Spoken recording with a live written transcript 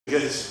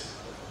Yes,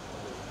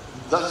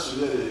 that's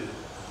really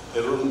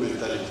a wrong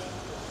mentality.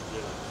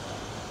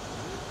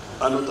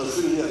 And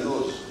Otafiri here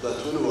knows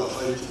that when we were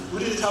fighting, we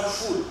didn't have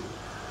food.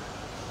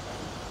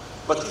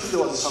 But if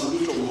there was some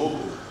little hope,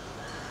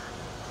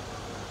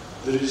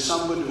 there is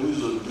somebody who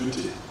is on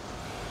duty,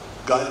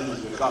 guarding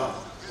the camp,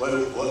 while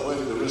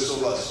the rest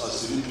of us are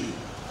sleeping.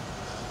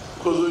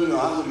 Because when you're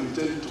hungry, you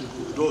tend to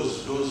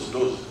doze.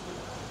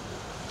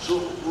 So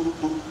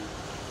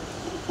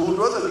we would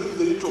rather give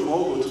the little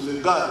mogo to the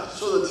guard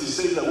so that he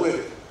stays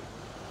awake,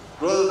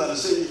 rather than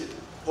say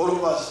all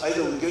of us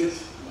either we get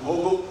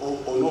mogo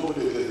or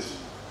nobody gets.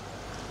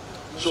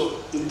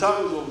 So in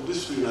terms of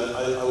discipline,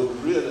 I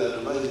would really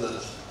advise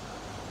that.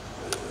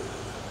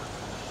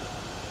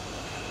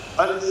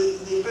 And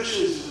the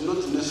impatience is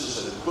not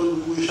necessary, because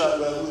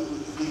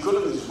the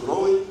economy is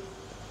growing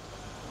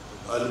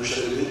and we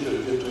shall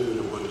eventually get to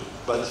everybody.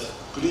 But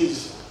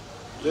please,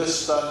 let's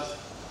start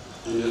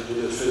in a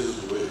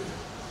phased way.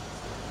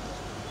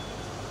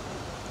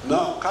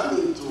 Now,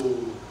 coming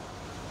to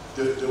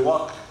the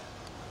work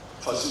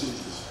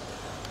facilities,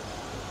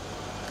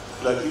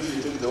 like if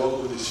you take the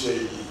work with the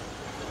CID,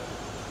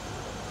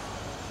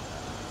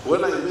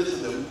 when I met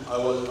them, I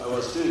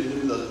was telling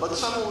them that, but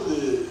some of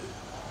the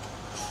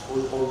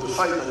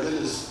fight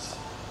against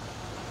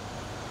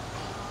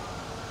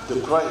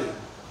the crime,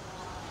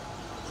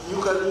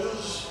 you can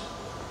use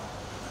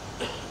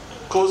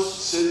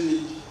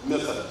cost-saving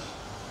method.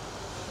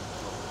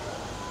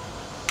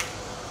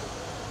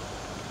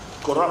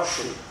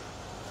 Corruption,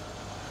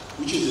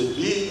 which is a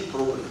big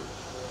problem.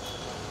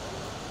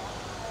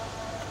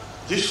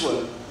 This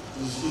one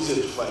is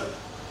easy to fight.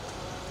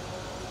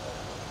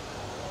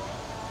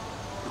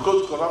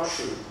 Because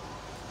corruption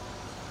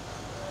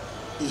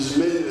is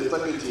mainly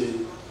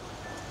targeting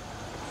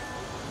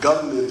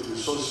government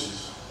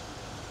resources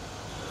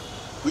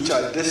which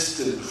are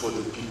destined for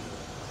the people.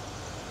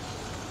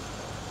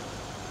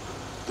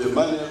 The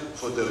money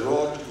for the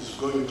road is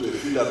going to a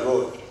feeder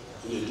road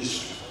in a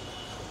district.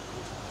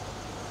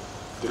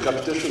 The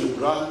capitation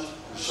grant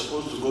is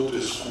supposed to go to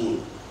a school.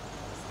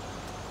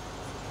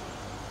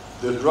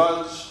 The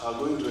drugs are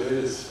going to a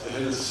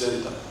health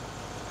center.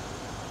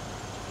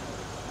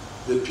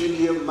 The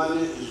PDM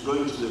money is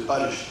going to the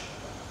parish.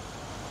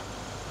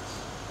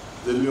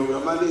 The Myoga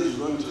money is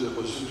going to the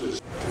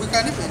constituency. We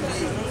can even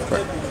be.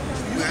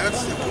 We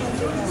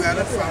are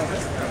not found.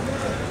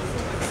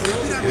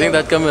 You think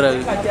that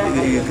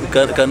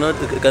camera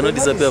cannot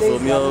disappear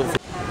from your...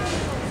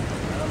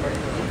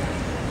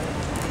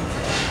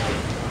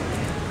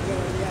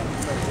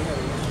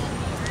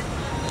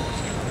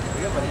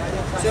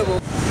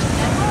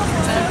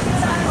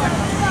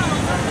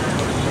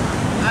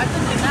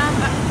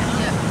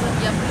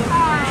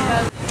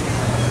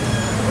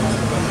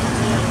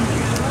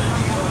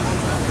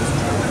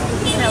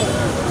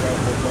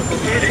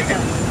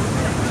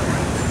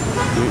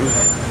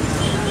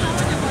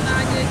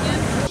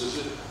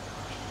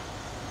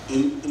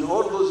 In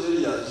all those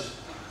areas,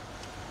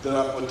 there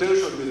are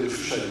potential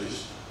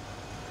beneficiaries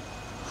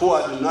who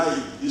are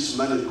denying this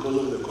money because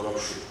of the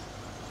corruption.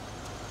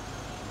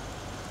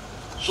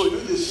 So you,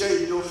 the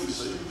CID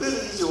officer, it's very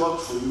easy work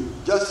for you.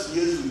 Just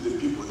liaise with the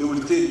people. They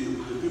will tell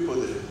you, the people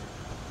there,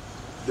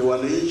 the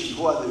wananchi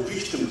who are the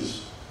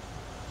victims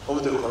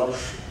of the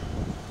corruption.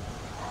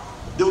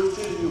 They will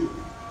tell you.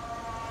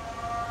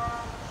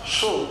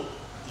 So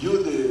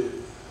you,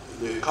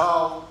 the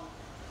cow,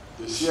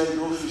 the CID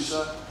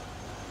officer,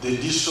 the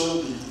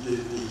DSO, the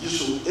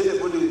DSO,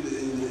 anybody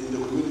in the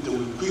community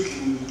will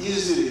quickly,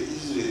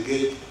 easily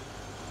get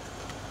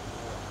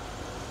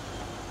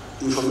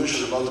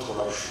information about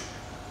corruption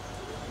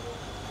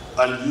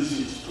and use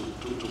it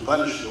to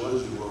punish the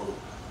ones who wrong.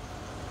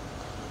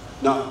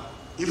 Now,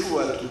 if we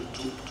were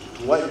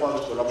to wipe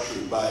out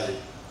corruption by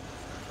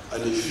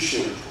an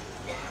efficient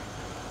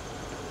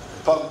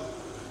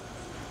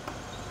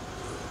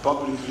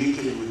public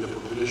linking with the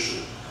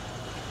population,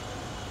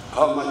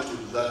 how much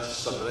would that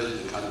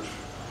stabilize the country?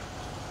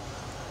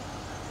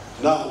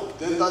 Now,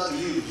 then that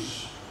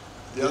leaves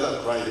the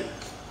other crime,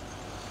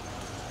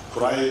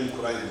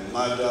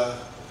 murder,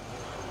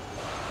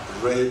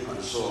 rape,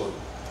 and so on.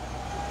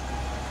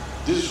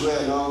 This is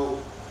where now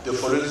the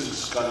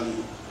forensics come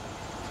in.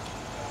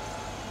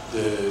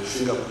 The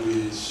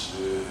fingerprints,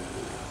 the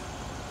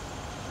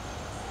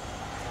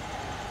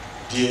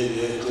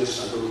DNA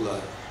tests, and all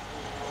that.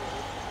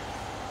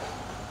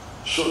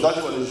 So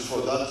that one is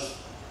for that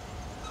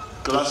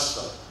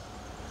cluster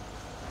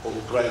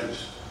of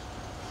crimes.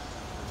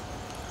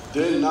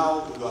 Then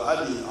now you are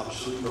adding you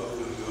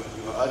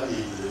are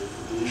adding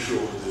the issue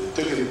of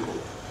the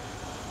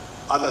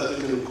other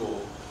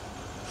technical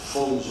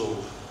forms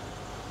of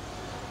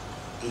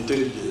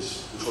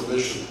intelligence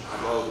information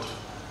about.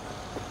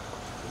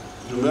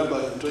 You remember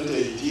in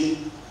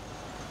 2018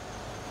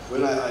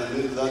 when I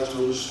made that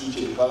long speech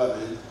in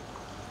Parliament,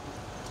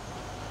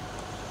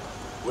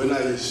 when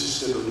I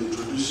insisted on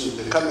introducing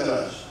the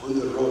cameras on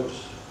the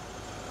roads.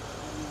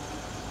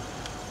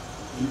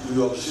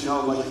 You have seen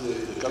how much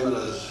the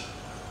cameras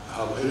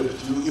have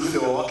helped you, if they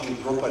were working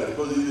properly,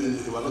 because even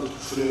if they were not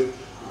free,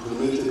 you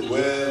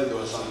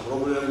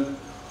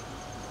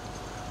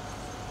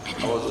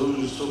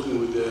talking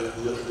with the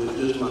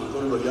gentleman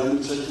called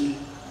Museveni.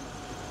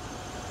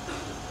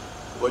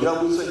 What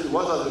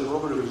are the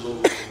problems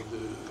of the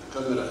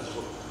cameras?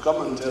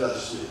 Come and tell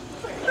us here.